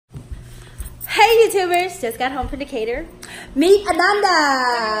Hey YouTubers, just got home from Decatur. Meet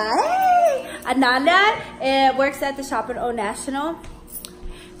Ananda. Hey! Ananda works at the shop at Old National.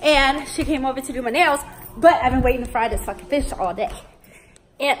 And she came over to do my nails, but I've been waiting to fry this fucking fish all day.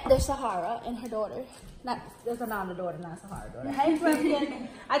 And there's Sahara and her daughter. There's Ananda's daughter, not Sahara's daughter. Hey, Remy.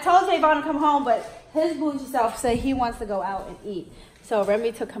 I told Javon to come home, but his bougie self said he wants to go out and eat. So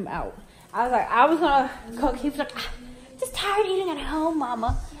Remy took him out. I was like, I was gonna cook. He was like, just tired eating at home,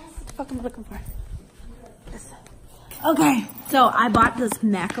 mama. What the fuck am I looking for? Okay, so I bought this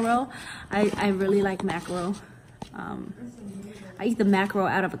mackerel. I really like mackerel. I eat the mackerel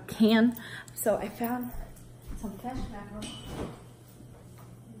out of a can. So I found some fresh mackerel.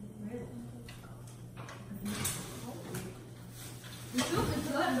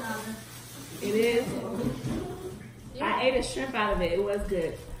 It is. Yeah. I ate a shrimp out of it. It was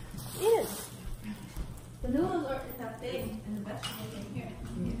good. It is. The noodles are that big and the vegetables in here.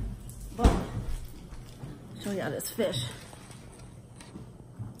 Yeah. But show y'all this fish.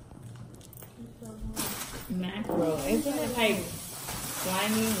 Mackerel. Isn't it like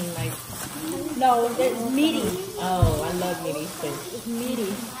slimy and like? No, it's meaty. Oh, I love meaty fish. It's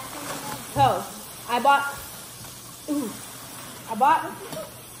meaty. So I bought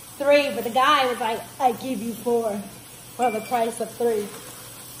 3, but the guy was like, I give you 4 for the price of 3.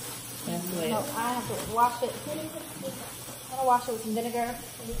 That's lit. No, I have to wash it. I'm gonna wash it with some vinegar. I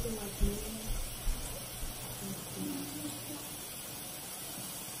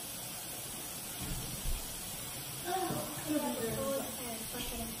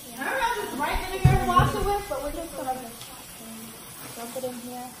don't know if it's right vinegar to wash it with, but we're just gonna dump it in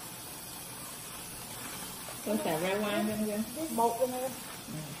here. What's that, red wine vinegar? Malt vinegar.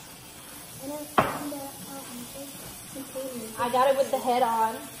 I got it with the head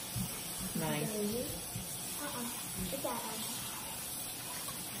on. Nice.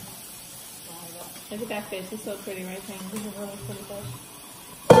 Look at that fish. It's so pretty, right, Pam? This is a really pretty fish.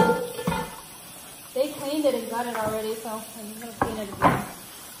 They cleaned it and got it already, so I'm gonna clean it again.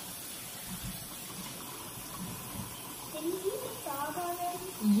 Did you eat the frog already?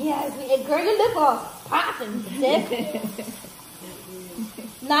 Yes, and girl, your lip off popping, sick.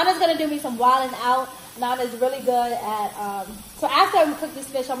 Nana's gonna do me some wilding out. Nana's really good at, so after I cook this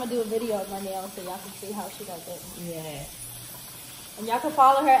fish, I'm gonna do a video of my nails so y'all can see how she does it. Yeah. And y'all can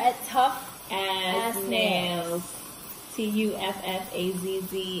follow her at Tough As Nails. TUFFAZZNAILZ.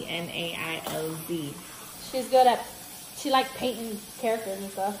 She's good at, she like painting characters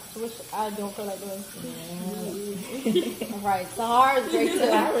and stuff, which I don't feel like doing. Yeah. Right, Sahara's great too.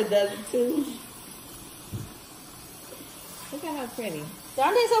 Sahara does it too. Look at how pretty.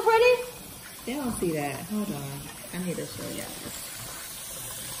 Aren't they so pretty? They don't see that. Hold on. I need to show y'all this.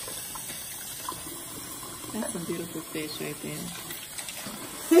 That's some beautiful fish right there.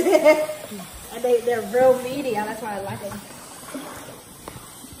 And they're real meaty, and that's why I like them.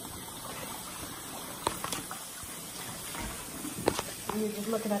 You're just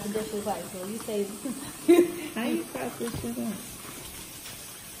looking at the dishes like, so you say... How you cut this shit up?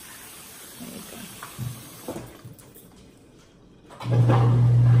 There you go.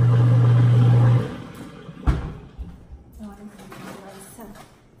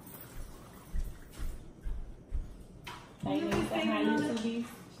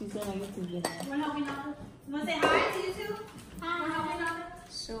 She's on YouTube video. You want to help me now? You want to say hi to YouTube? Hi. You want to help me now?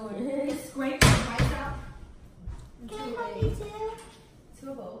 Sure. Just scrape the rice out. Can I help you too? 2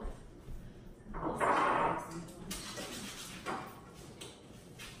 of both.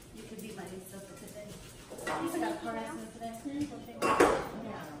 You could be my new stuff for today. You got a car accident today?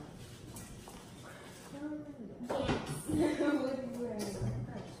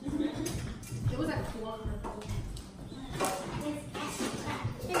 It was like 12.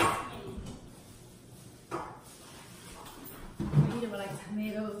 We eat it with like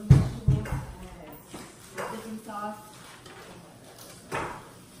tomatoes, vegetables, dipping sauce.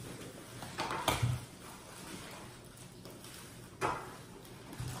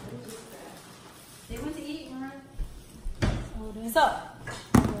 They went to eat, remember? So,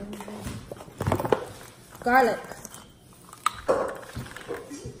 garlic.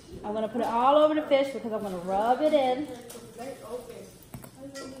 I'm gonna put it all over the fish because I'm gonna rub it in.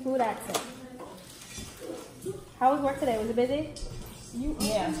 Food accent. How was work today? Was it busy?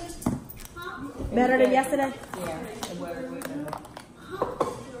 Yeah. Better than yesterday? Yeah.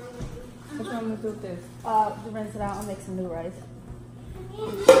 What's wrong with this? To rinse it out and make some new rice.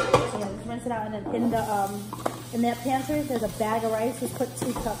 Yeah, just rinse it out, and then in that pantry there's a bag of rice. Just put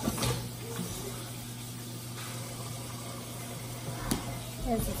 2 cups.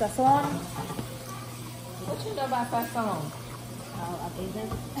 And some sazon. What you know about sazon? I think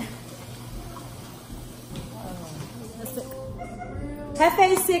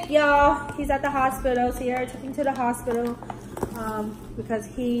Hefe's sick, y'all. He's at the hospital. Sierra took him to the hospital because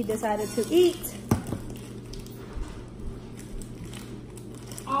he decided to eat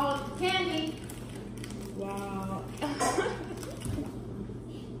all of the candy. Wow.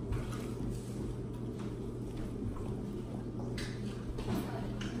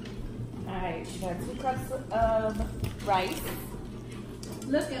 Alright, you got 2 cups of rice.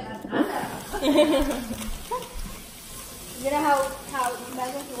 Look at that. You know how you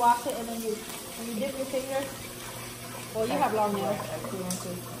imagine if you wash it and then you dip your finger? Well, you have long nails.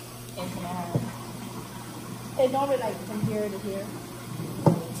 It's normally like from here to here.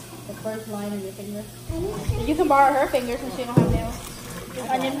 The first line of your finger. You can borrow her fingers since she don't have nails.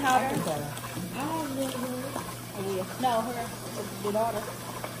 Onion powder. No, her. The daughter.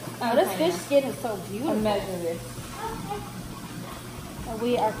 Oh, this fish skin is so beautiful. Imagine this. And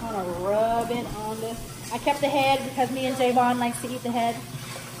we are kind of rubbing on this. I kept the head because me and Javon likes to eat the head.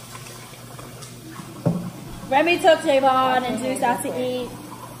 Remy took Javon and Juice out to eat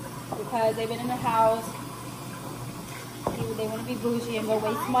because they've been in the house. They want to be bougie and go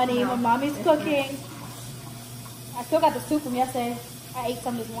waste money when mommy's cooking. I still got the soup from yesterday. I ate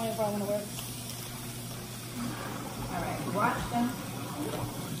some this morning before I went to work. Alright, wash them.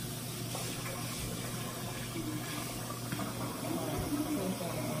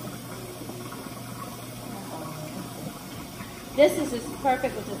 This is just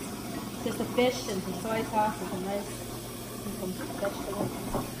perfect with just a fish and some soy sauce and some rice and some vegetables.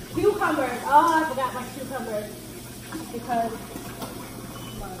 Cucumbers. Oh, I forgot my cucumbers because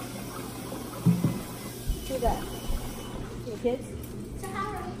who's that? Your kids?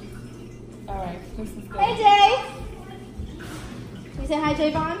 Alright. Hey Jay. You say hi,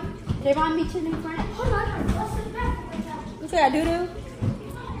 Javon. Javon, meet your new friend. Hold on, what's the back? You say I doo-doo?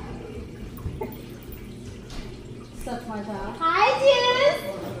 Such my child. Hi, Juice.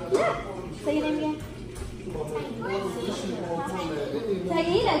 Look. Say your name again.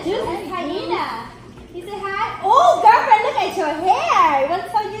 Taina, Juice is Taina. You say hi. Oh, girlfriend, look at your hair. You want to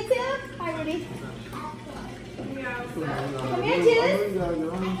tell YouTube? Hi, Rudy. Come here, Juice.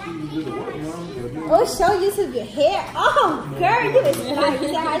 Oh, show YouTube your hair. Oh, girl, you is nice.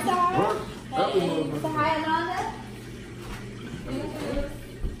 Say hi, Sarah. Hey, say hi, Amanda.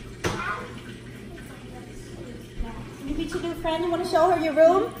 You meet your new friend. You want to show her your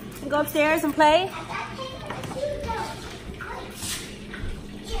room and go upstairs and play?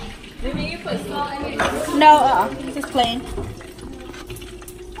 Maybe you put salt in it. No, he's just playing. Put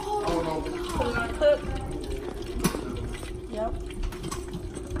it on cook. Yep.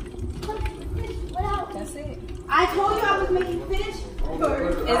 That's it. I told you I was making fish.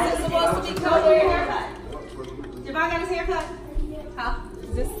 Is this supposed to be colored? Javon got his haircut? Huh?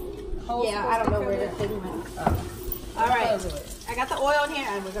 Is this whole Yeah, I don't know where the thing went. All right. I got the oil in here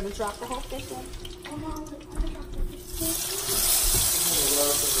and we're going to drop the whole fish in. I don't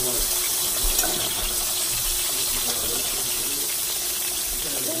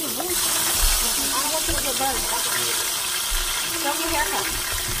want you to get burned. Show me your haircut.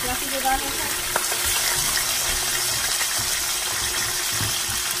 You want to see your haircut?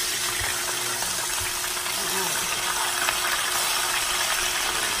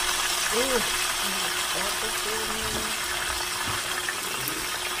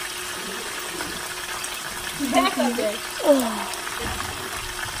 Back up there.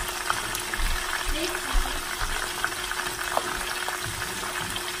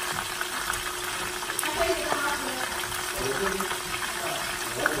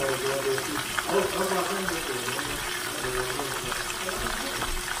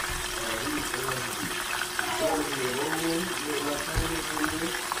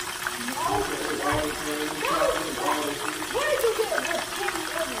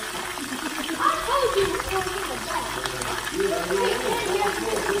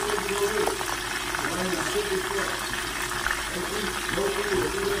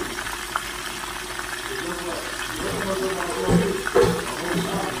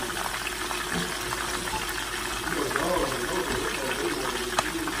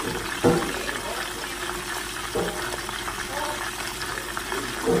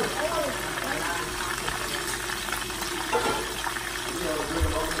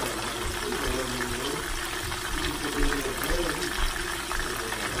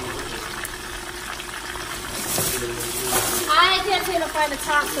 I can't seem to find the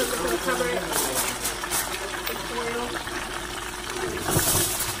top, so we're going to cover it with foil.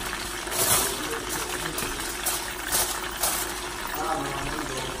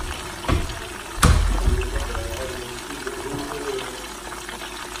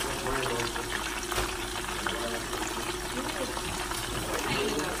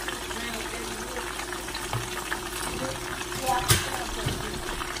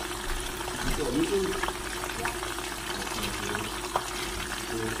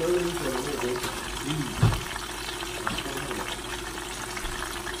 Add it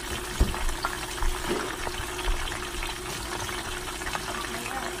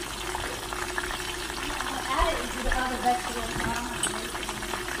into the other vegetables.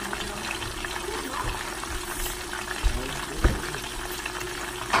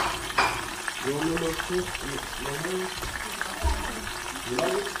 You want me to fish? You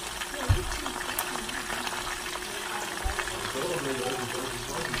like it?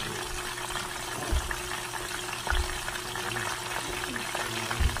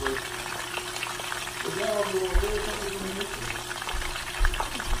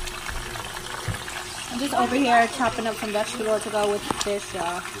 I'm just over here chopping up some vegetables to go with the fish,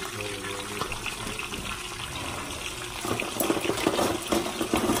 y'all.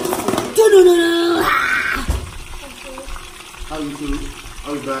 How you too?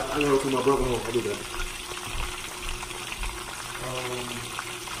 I'll be back. I'm gonna go to my brother's home. I'll be back.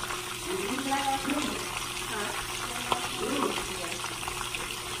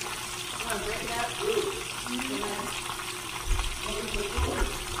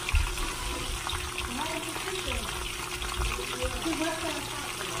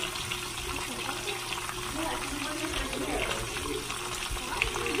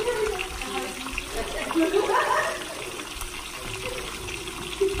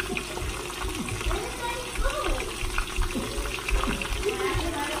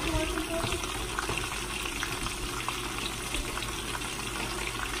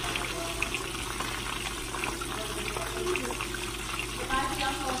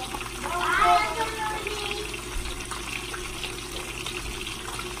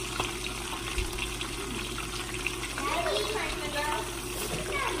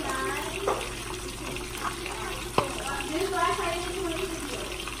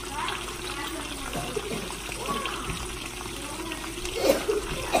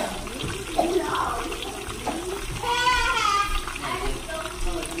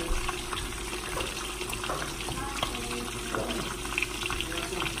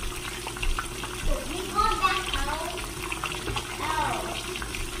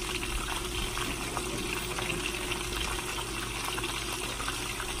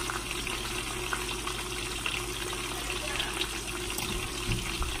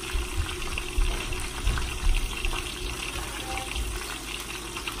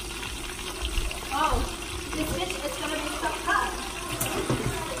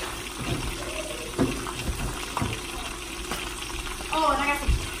 Oh, and I got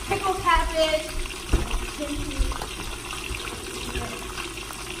some pickled cabbage.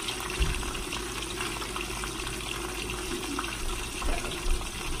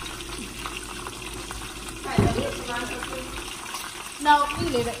 No, you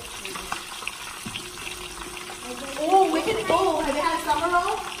leave it. Oh, wicked bowl. Have you had a summer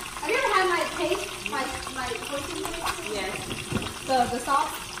roll? Have you ever had my paste, my protein paste? Yes. The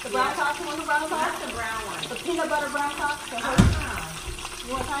sauce, the brown sauce, you want the brown sauce? That's the brown one. The peanut butter brown sauce. The whole,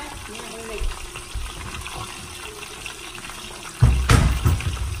 you want to try it? Yeah. Let me make.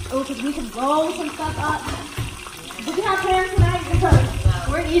 Oh, because we can roll some stuff up. Did you have plans tonight? Because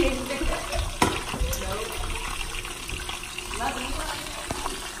we're eating.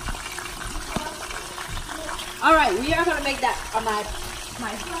 All right, we are gonna make that my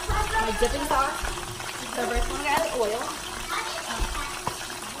dipping sauce. So first, we're gonna add the oil.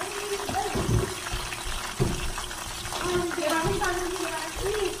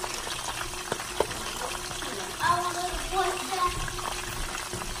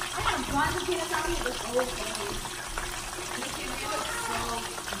 I have one potato sauce with this old thing.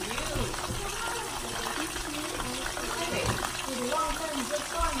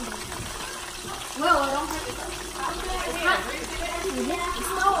 Well, I don't have to. It's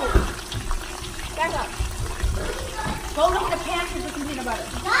slow. Back up. Go look in the pantry for some peanut butter.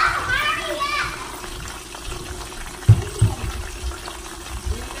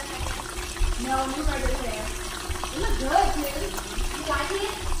 No, new burger there. It looks good, dude. You like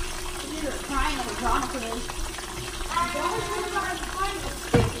it? You're crying over drama today.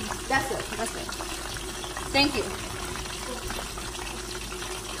 That's it. That's it. Thank you.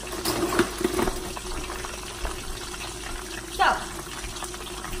 So,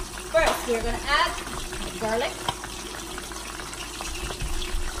 first we're going to add garlic.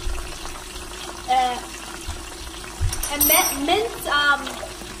 And minced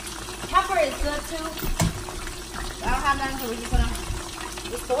pepper is good too. I don't have none, so we're just going to,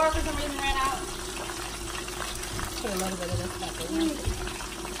 the store for some reason ran out. Put a little bit of this pepper.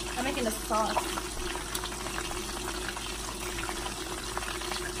 I'm making the sauce.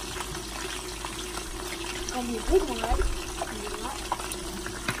 It's going to be a big one, right?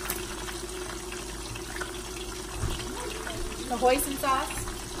 The hoisin sauce.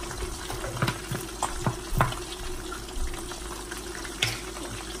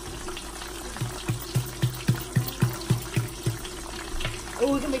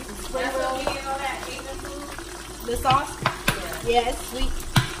 Oh, we can make some spring rolls. The sauce? Yeah, it's sweet.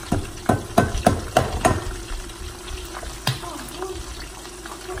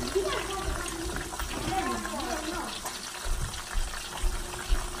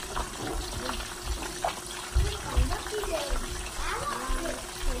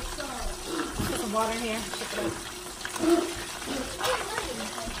 Put some water in here. Shake it up.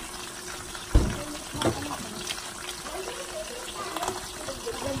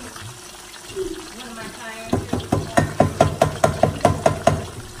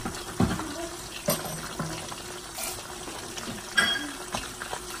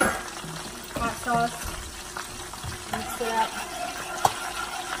 Hot sauce. Mix it up.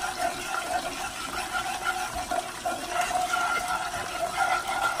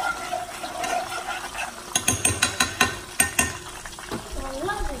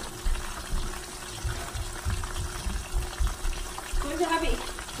 Where's your hubby?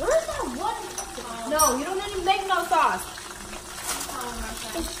 Where's that one? No, you don't need to make no sauce.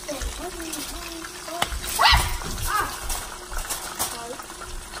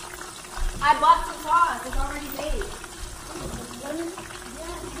 I bought some sauce. It's already made.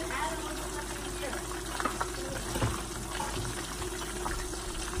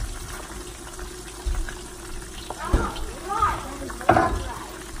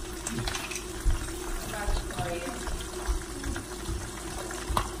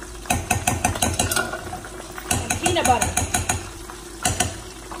 And peanut butter.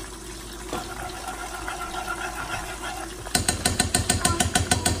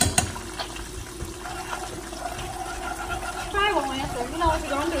 Probably won't answer. You know, if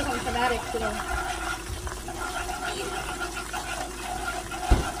you're going through some fanatics, you know.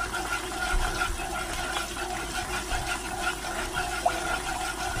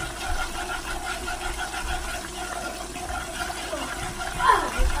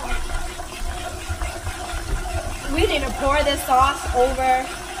 We need to pour this sauce over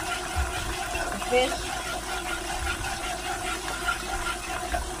the fish.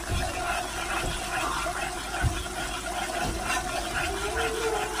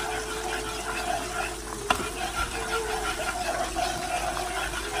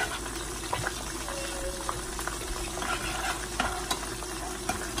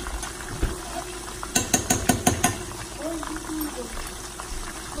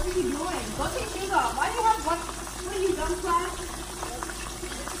 What are you doing? Go take your shoes off. Why do you have one? What are you, dumb Swag?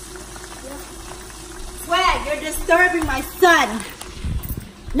 Swag, you're disturbing my son.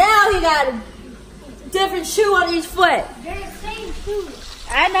 Now he got a different shoe on each foot. They're the same food.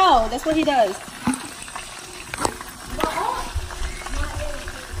 I know. That's what he does.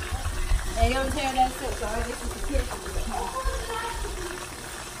 Hey, you don't tear that shit, so I guess it's a kid.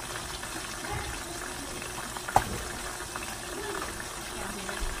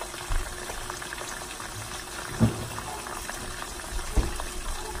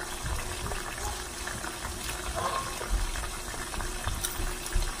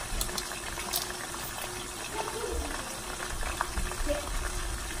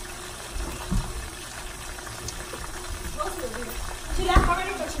 She left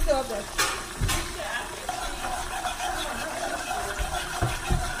already, but she's still up there.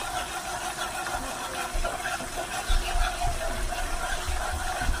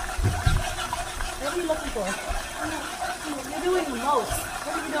 What are you looking for? You're doing the most.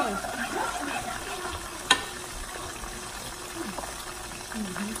 What are you doing?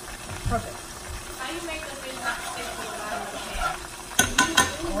 Perfect. How you make the fish not stick to the bottom of the pan?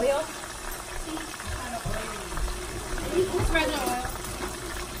 Oil? It's regular oil.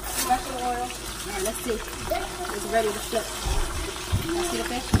 Regular oil. Alright, let's see. It's ready to flip. Let's see the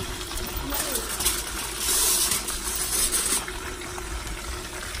fish.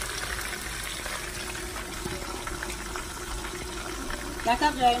 Back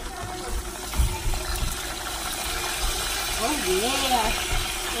up, Jay. Oh yeah.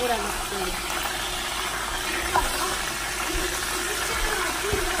 Oh, that looks good.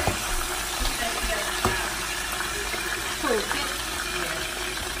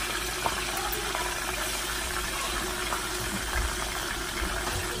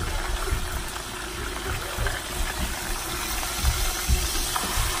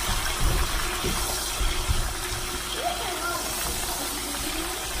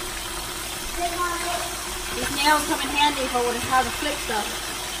 These nails come in handy for when it's how to flip stuff.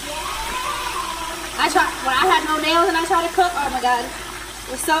 When I had no nails and I tried to cook, oh my god,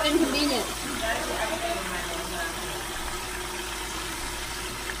 it was so inconvenient.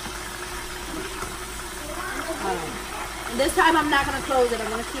 This time I'm not gonna close it. I'm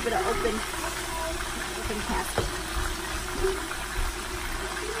gonna keep it an open casket.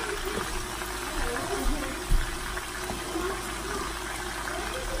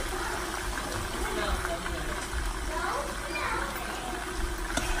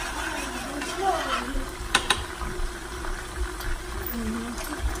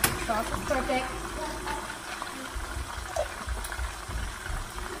 Sauce is perfect.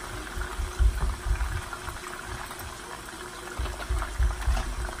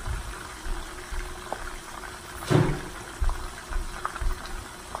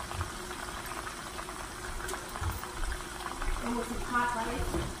 And with some hot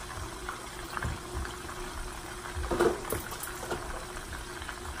rice.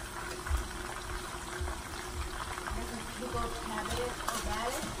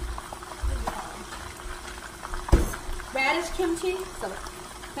 Radish kimchi, so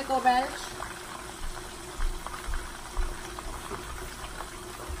pickled radish.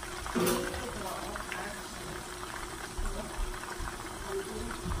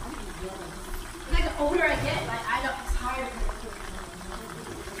 Like the older I get, like I don't, it's hard.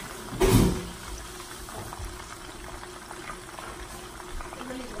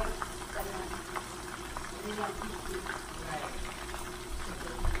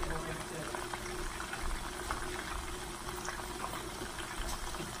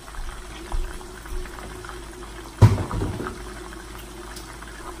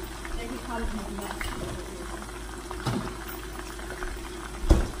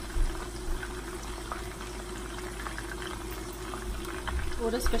 Oh,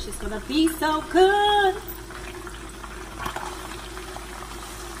 this fish is gonna be so good.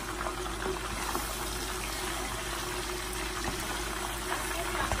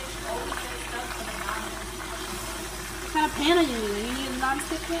 What kind of pan are you using? You need a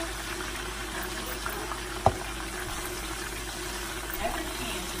non-stick pan?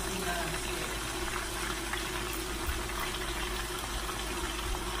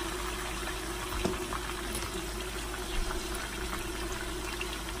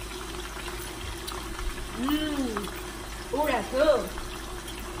 Oh, that's good.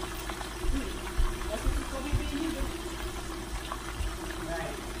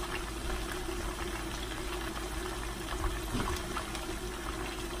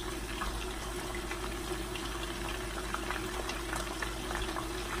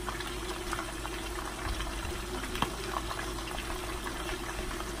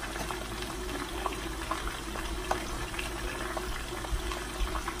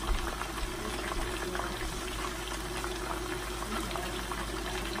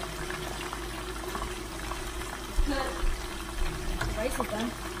 Rice is done.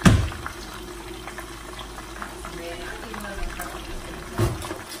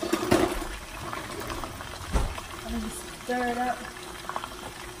 I'm gonna stir it up.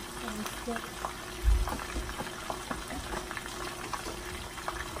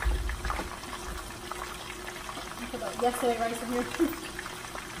 Put that yesterday rice in here.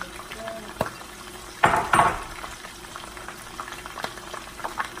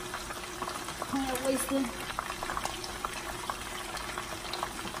 Kind of wasted.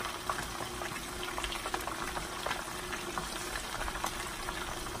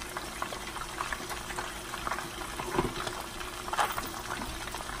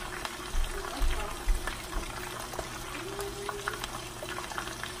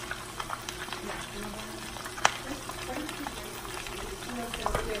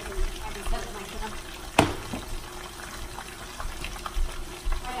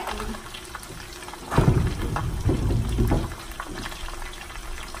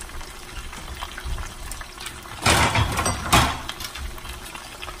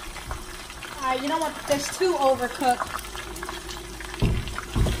 You don't want the fish too overcooked.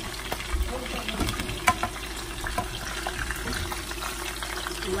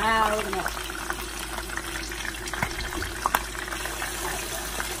 Wow, look at that.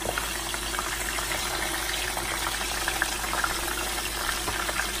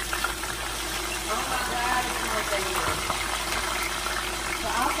 Oh my God, it smells so good. So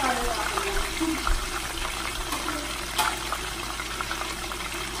I'll start it off again.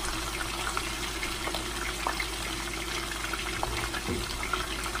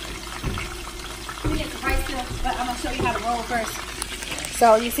 But I'm gonna show you how to roll first.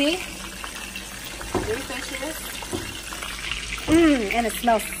 So you see? Really fish it is. And it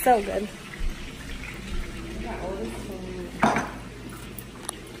smells so good.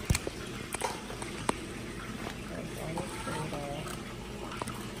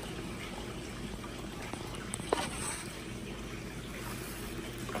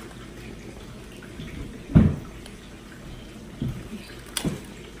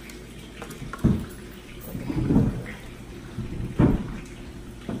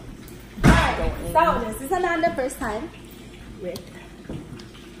 So this is Ananda's first time with.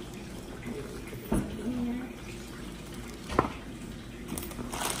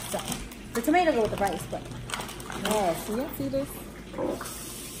 So the tomato go with the rice, but Yes, you see this?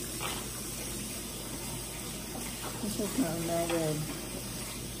 This is smelling very good.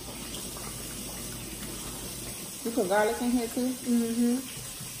 You put garlic in here too?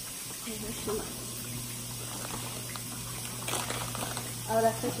 Oh,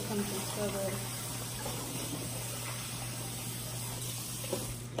 that fish is coming so good.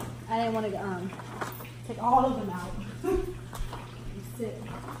 I didn't want to take all of them out. Sit.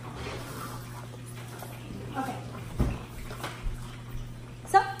 Okay.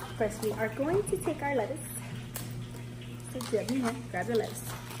 So first we are going to take our lettuce. So grab your lettuce.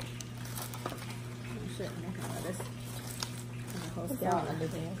 Oh shit, I'm not gonna lettuce. I'm gonna hold down under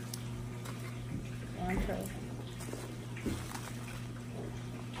there. And tray.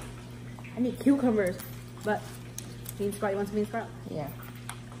 I need cucumbers, but bean sprout. You want some bean sprout? Yeah.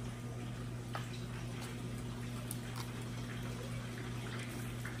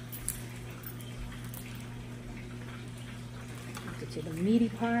 Get you the meaty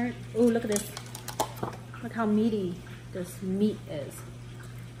part. Oh, look at this. Look how meaty this meat is.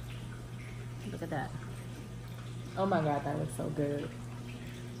 Look at that. Oh my god, that looks so good.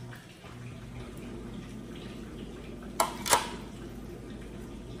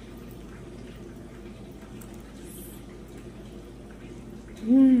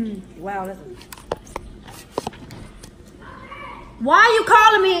 Wow, that's why are you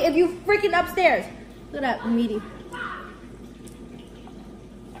calling me if you freaking upstairs? Look at that meaty.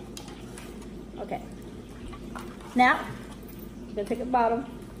 Okay. Now, you're gonna take the bottom,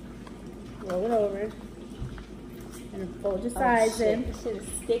 roll it over, and fold your sides in. This shit is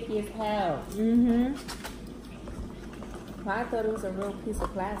sticky as hell. Well, I thought it was a real piece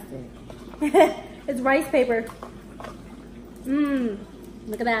of plastic. It's rice paper.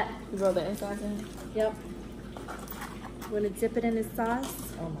 Look at that. You roll the inside in? Yep. We're gonna dip it in this sauce.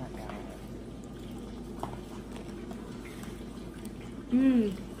 Oh my god.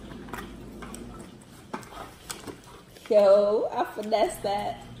 Yo, I finessed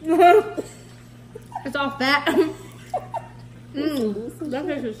that. It's all fat. That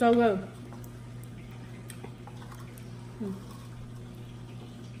fish is so good.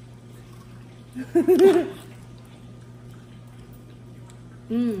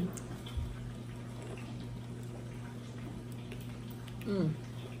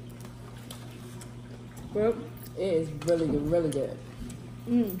 Well, It is really good, really good.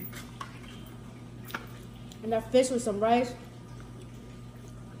 and that fish with some rice.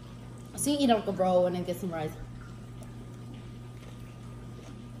 See, eat up a roll and then get some rice.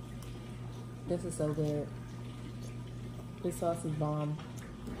 This is so good. This sauce is bomb.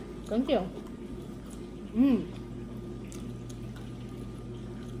 Thank you.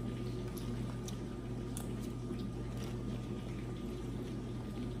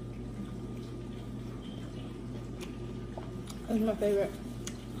 That's my favorite.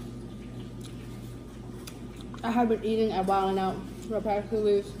 I have been eating at Wild 'N Out for the past 2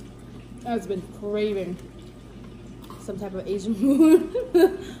 weeks. I've been craving some type of Asian food.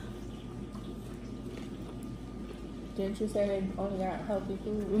 Didn't you say they only got healthy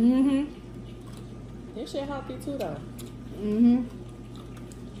food? This shit healthy too though.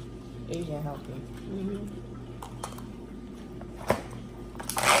 Asian healthy.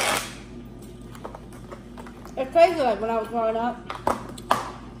 It's crazy, like when I was growing up,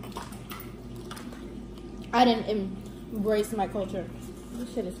 I didn't embrace my culture.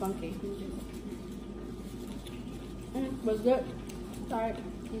 This shit is funky. But it's good. Alright,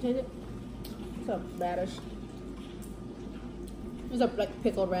 you taste it? It's a radish. These are like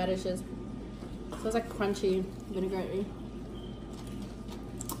pickled radishes. So it's like crunchy, vinaigrette-y.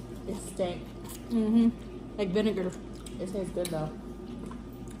 It stank. Like vinegar. It tastes good though.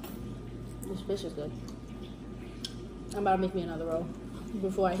 This fish is good. I'm about to make me another roll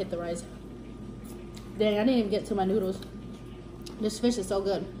before I hit the rice. Dang, I didn't even get to my noodles. This fish is so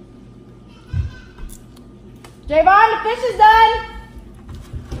good. Javon, the fish is done!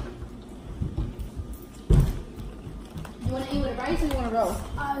 You want to eat with rice or you want to roll?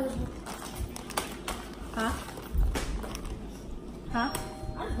 Huh? Huh?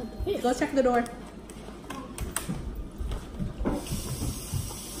 Go check the door.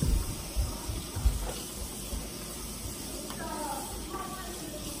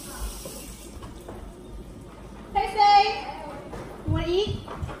 Hey, Say. You want to eat?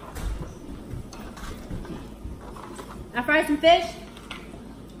 I fried some fish.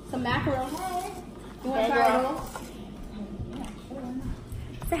 Some mackerel. You want to try a roll?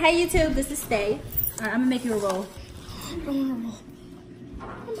 So hey YouTube, this is Stay. Alright, I'm gonna make you a roll.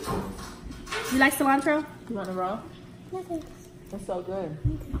 You like cilantro? You want a roll? Nothing. It's so good.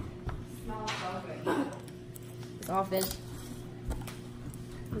 It's all fish.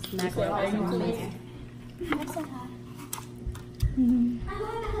 This Say mackerel hi is to me. amazing. I said hi.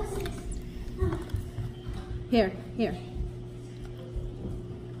 Here.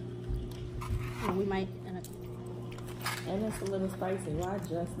 Oh, we might. And it's a little spicy. Why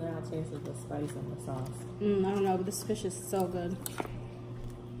just now tasted the spice in the sauce? I don't know, but this fish is so good.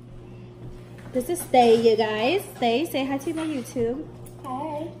 This is Stay, you guys. Stay, say hi to my YouTube.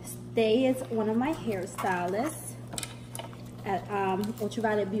 Hi. Stay is one of my hairstylists at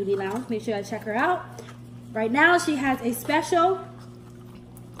Ultraviolet Beauty Lounge. Make sure you check her out. Right now, she has a special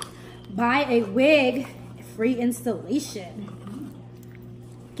buy a wig, free installation.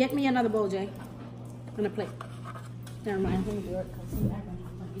 Get me another bowl, Jay. On a plate. Never mind. Let me do it because you act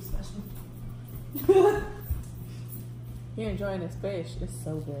like you special. You're enjoying this fish. It's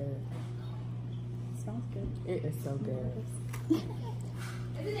so good. Sounds good. It is so good.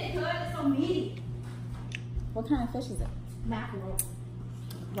 Isn't it good? It's so meaty. What kind of fish is it? Mackerel.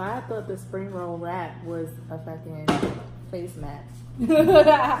 Why I thought the spring roll wrap was a fucking face mask.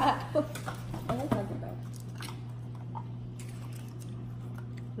 I like it though.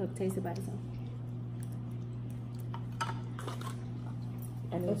 Look, taste it by itself.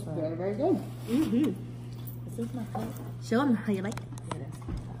 And it's Very, very good. This is my favorite. Show them how you like it.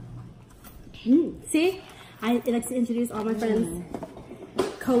 It See, I like to introduce all my friends,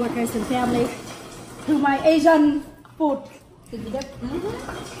 co-workers, and family to my Asian food. Did you get?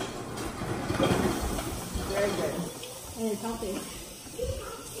 Very good. And it's healthy.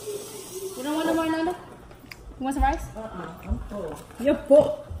 You don't want no more, Nanda? You want some rice? I'm full. You're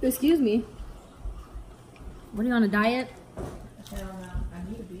full. Excuse me. What are you on a diet? Hell no. I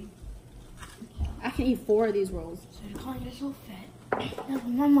need to be. I can eat 4 of these rolls. I can't get so fat. That's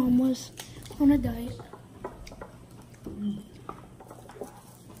when my mom was on a diet.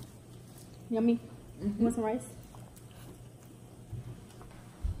 Yummy. You want some rice?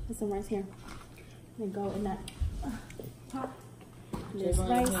 There's some rice here. And go in that pot. There's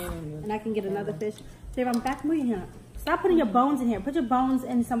rice. And I can get another fish. Say, I'm back moving here. Stop putting your bones in here. Put your bones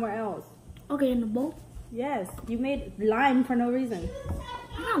in somewhere else. Okay, in the bowl. Yes, you made lime for no reason.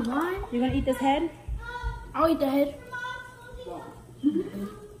 I'm not lying. You're gonna eat this head? I'll eat the head.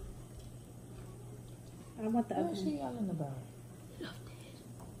 I want the other What is she one. yelling about?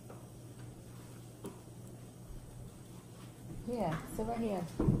 Yeah, sit right here.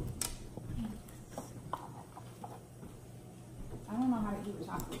 I don't know how to eat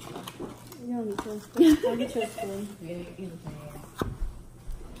chocolate stuff. You don't need to. I'll get you a spoon. Yeah, either thing.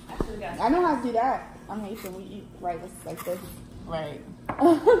 I know how to do that. I'm Haitian. We eat rice like this. Right.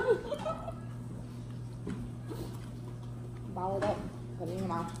 Ball it up. Put it in your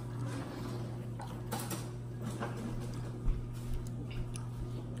mouth.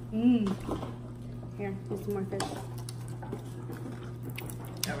 Here, here's some more fish.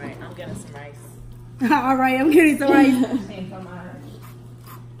 All right, I'm getting some rice. All right, I'm getting some rice. Same for mine.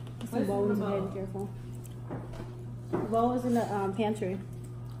 Some bowls in here, be careful. The bowl is in the pantry.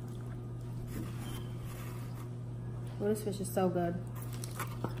 Oh, this fish is so good.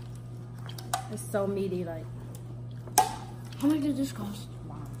 It's so meaty, like. How much does this cost?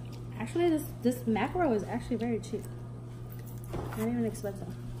 Actually, this mackerel is actually very cheap. Not even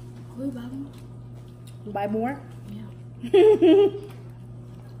expensive. Will you buy one? Buy more? Yeah.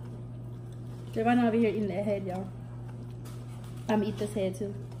 They're running over here eating that head, y'all. I'm eat this head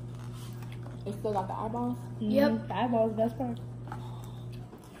too. It still got the eyeballs. Yep. The eyeball's the best part.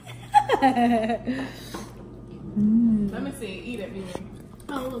 Let me see. Eat it, baby.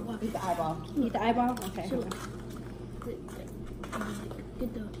 Oh, look, Bobby. Eat the eyeball. Eat the eyeball? Okay. Sure.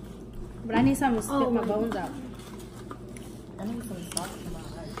 Get the. But I need something to spit Oh, my wait. bones out. I need some sauce in my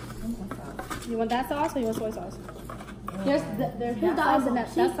rice. I want sauce. You want that sauce or you want soy sauce? There's that Here's sauce the and eyeball. that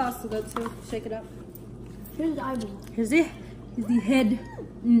See? sauce is good too. Shake it up. Here's the eyeball. Here's the head.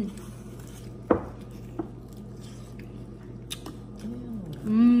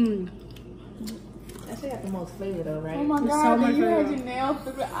 That shit got the most flavor though, right? Oh my It's god, so much you had flavor. your nails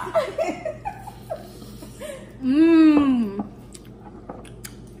through the eye.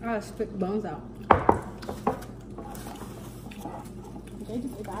 I gotta spit the bones out. They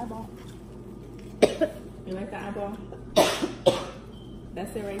just ate the eyeball. You like the eyeball?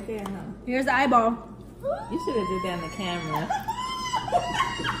 That's it right there, huh? Here's the eyeball. You should have did that on the camera.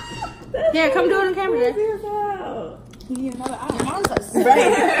 Here, come do it on camera. There. You need another eyeball. Mom's a Right. He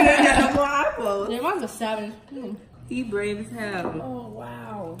ain't got no more eyeballs. Your mom's a savage. He brave as hell. Oh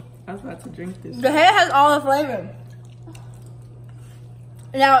wow. I was about to drink this. The head has all the flavor.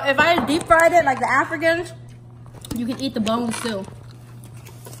 Now, if I deep fried it like the Africans, you can eat the bones too.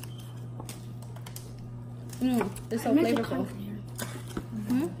 It's so flavorful.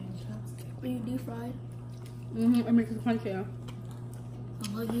 When you deep fry, It makes it crunchy. I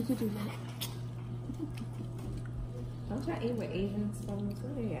love you to do that. Don't y'all eat with Asian spoons?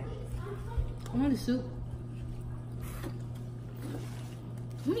 Where they at? I want the soup.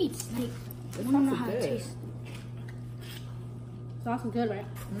 I'm gonna eat snake. I This don't know sauce how is it good. tastes. Sauce is good, right?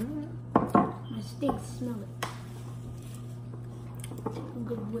 It stinks. Smell it. A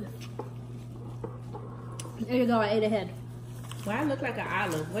good whiff. There you go, I ate ahead. Why it look like an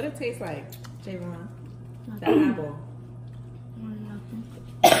olive? What it taste like, Javon? The apple.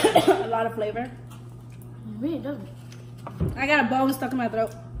 A lot of flavor. It really doesn't. I got a bone stuck in my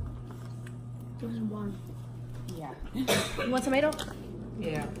throat. Just one. Yeah. You want tomato?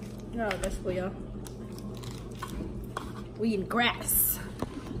 Yeah. No, that's for y'all. We eating grass.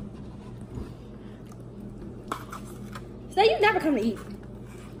 So you never come to eat.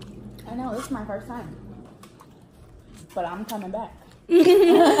 I know, this is my first time. But I'm coming back. Hell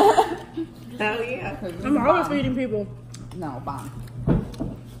yeah. I'm always feeding people. No, bomb.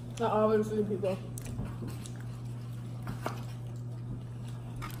 I always feed people.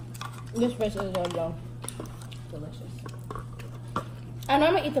 This fish is good though. Delicious. I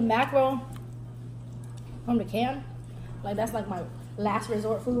normally eat the mackerel from the can. Like that's like my last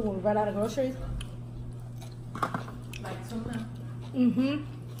resort food when we run out of groceries. Like tuna,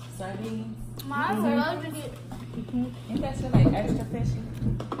 sardines. My allergic to Ain't that shit like extra fishy?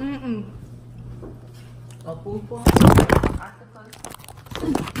 Or pulpo? Octopus?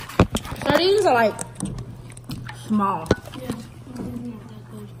 Sardines are like small.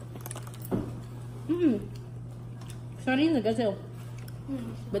 Sardines are good too.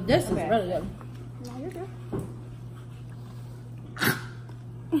 But this is really good. No, you're good.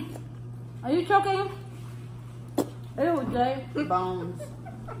 Are you choking? Ew, Jay. Bones.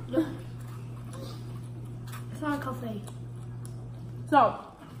 It's not a cafe. So,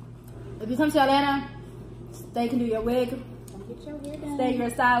 if you come to Atlanta, they can do your wig. Get your hair done. Stay your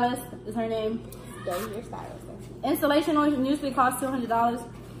stylist is her name. Stay your stylist. Installation usually costs $200.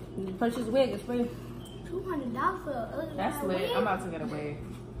 You can purchase a wig, it's free. $200 for an ugly That's lit. I'm about to get a wig.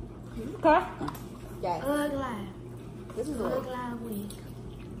 Okay. Yes. Ugly. This is a Ugly wig.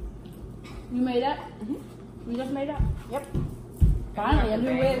 You made that? You just made that? Yep. Finally, a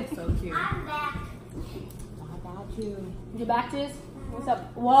new wig. So cute. I'm back. I got you. You back to this? What's up?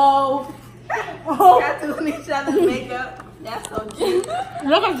 Whoa. Y'all doing each other's makeup. That's so cute.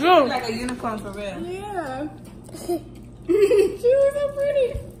 Look at you. Like a unicorn for real. Yeah. She was so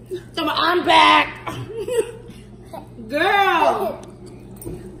pretty. So I'm back. Girl.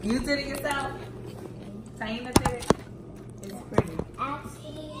 You did it yourself. Taina did it. It's pretty.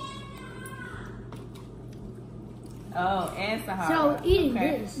 Oh, and Sahara. So eating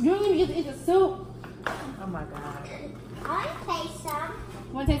Okay. this. You don't even get to eat the soup. Oh my god. I taste some.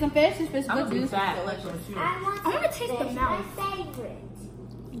 Want to take some fish? This fish is I'm good gonna be juice. fat. Like you. I wanna taste the mouth. My favorite.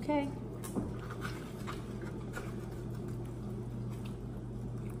 Okay.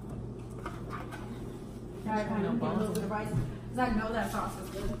 Alright, fine. I'm getting a little bit of rice. Cause I know that sauce is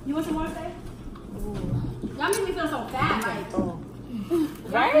good. You want some more steak? Y'all make me feel so fat. Like,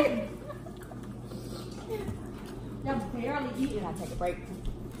 Right? y'all barely eating. I'll take a break.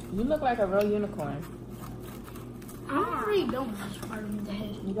 You look like a real unicorn. I'm really done with this part of the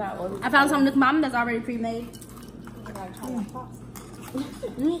head. You got all I found some Nook Mom that's already pre-made. I gotta try that sauce.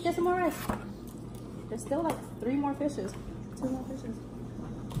 Get some more rice. There's still like 3 more fishes. 2 more fishes.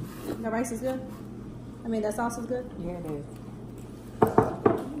 The rice is good. I mean, that sauce is good. Yeah, it is.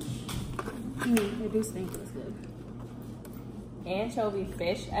 It do stink, but it's good. Anchovy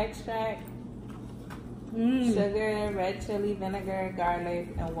fish extract, Mm. sugar, red chili, vinegar, garlic,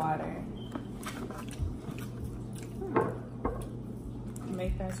 and water.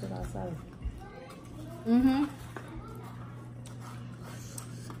 Make that shit outside. Mm-hmm.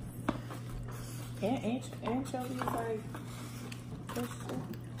 Anchovies like fish too?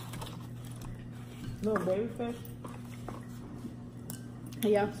 Little baby fish?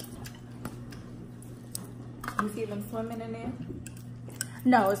 Yeah. You see them swimming in there?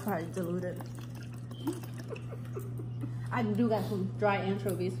 No, it's probably diluted. I do got some dry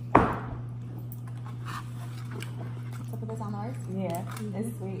anchovies. Put this on the rice. Yeah,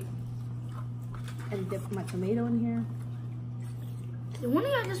 it's sweet. And dip my tomato in here. So when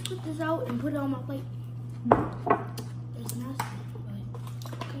did I just put this out and put it on my plate? It's nasty, but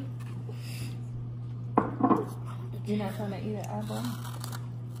okay. You're not trying to eat an eyeball?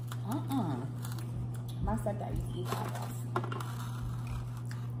 My stepdad used to eat eyeballs.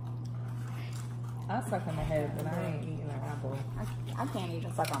 I suck on the head, but I ain't eating an eyeball. I can't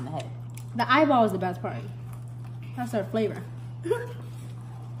even suck on the head. The eyeball is the best part. That's their flavor.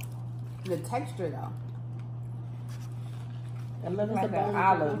 The texture though. It looks like an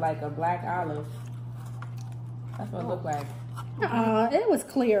olive, like a black olive. That's what it looked like. It was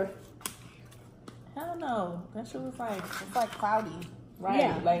clear. Hell no. That shit was like, It's like cloudy. right,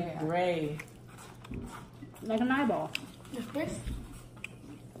 Yeah. like gray. Like an eyeball. The fish?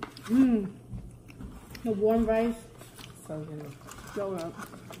 Mmm. The warm rice. So good. So good.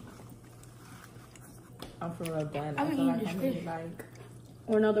 I'm for real done. I I feel mean, like I this need fish. like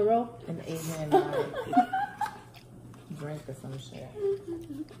Or another roll. an Asian like, drink or some shit.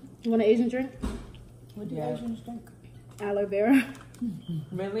 You want an Asian drink? What do Yeah. Asians drink? Aloe vera.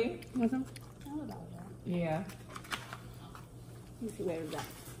 Really? Want some? Yeah. Let me see where is that.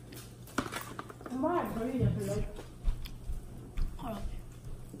 Hold on.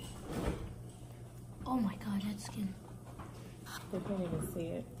 Oh my god, that skin. They can't even see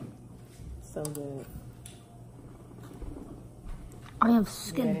it. So good. I have Yeah,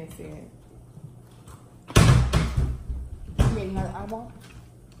 skin. they see it. You ate another eyeball?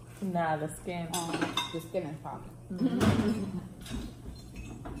 Nah, the skin. The skin is popping.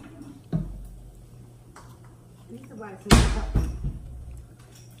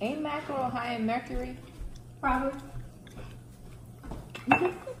 Ain't mackerel high in mercury? Probably.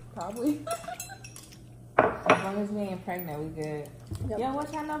 Probably. As long as we ain't pregnant, we good. Yep. Yo,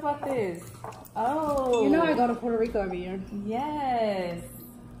 what y'all know about this? Oh. You know I go to Puerto Rico every year. Yes.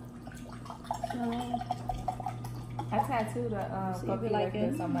 I tattooed a See if puppy you like like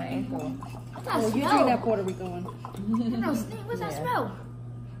it. this on my ankle. What's that Oh, you drink smell? that Puerto Rico one. No, snake. What's that Yeah. smell?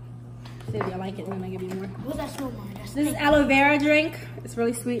 See if you like it, then I give you more. What's that smell, man? That's This is aloe vera drink. It's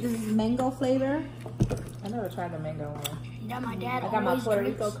really sweet. This is mango flavor. I never tried the mango one. that my dad I got my always Puerto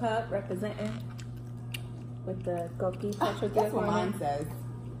drinks. Rico cup representing with the Coqui Petra That's what mine on it. says.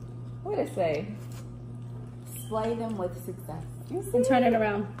 What did it say? Slay them with success. You see And turn it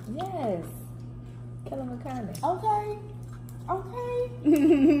around. Yes. Kill him with kindness. Okay. Okay.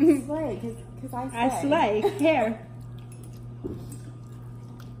 Slay, because I slay. I slay. Here.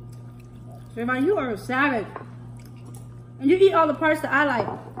 Trayvon, you are a savage. And you eat all the parts that I like.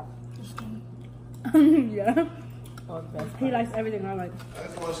 Yeah. Oh, the best He part. likes everything I like.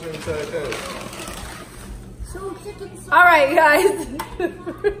 That's why she ain't said that. So chicken. All right, guys.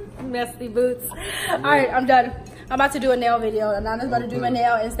 Messy boots. All right, I'm done. I'm about to do a nail video. Anana's about to do my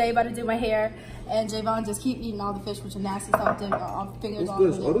nail, and Stay about to do my hair. And Javon just keep eating all the fish with your nasty something or fingers What's all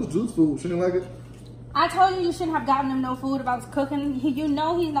this? over Oh, it. this juice food. She didn't like it? I told you shouldn't have gotten him no food about cooking. You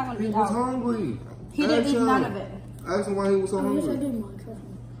know he's not gonna He eat was out. hungry. He didn't eat none of it. Ask him why he was so Oh, yes, I hungry. did, Mom. Trust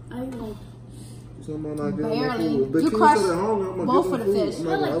me. I like. Somebody not getting no Barely. food. But You King crushed said at home, I'm gonna both give of him the food. fish. I'm I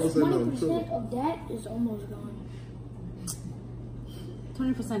not gonna like ever say nothing to 20% him. of that is almost gone.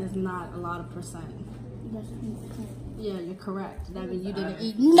 20% is not a lot of percent. That's 20%. Yeah, you're correct. That means you didn't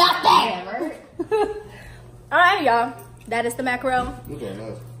eat nothing. All right, y'all. That is the mackerel. Look at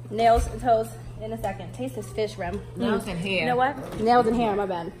that. Nails and toes in a second. Taste this fish, Rem. Nails and hair. You know what? Nails and hair, my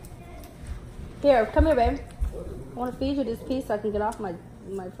bad. Here, come here, babe. I want to feed you this piece so I can get off my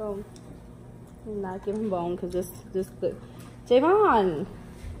phone. And not give him bone because this good. Javon.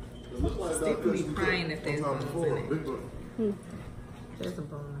 It looks like They that would be fish you crying get if there's sometime bones in before. it. Big one. There's a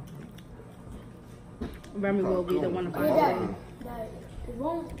bone. Remy will be the one to find Yeah, it. that it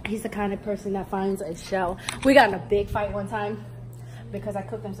won't. He's the kind of person that finds a shell. We got in a big fight one time because I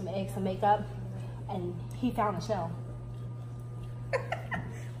cooked him some eggs and makeup, and he found a shell.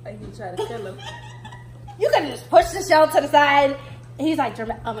 Like you try to kill him. You could just push the shell to the side. And he's like,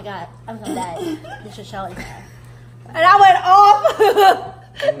 oh my god, I'm gonna die. There's a shell in there. And I went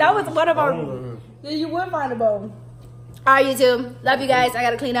off. That was one of our. Yeah, you would find a bone. All right, YouTube. Love you guys. I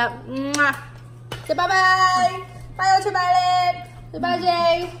gotta clean up. Mwah. Say bye bye. Bye, Ultraviolet. Say bye,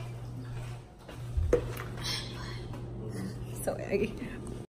 Jay. So eggy.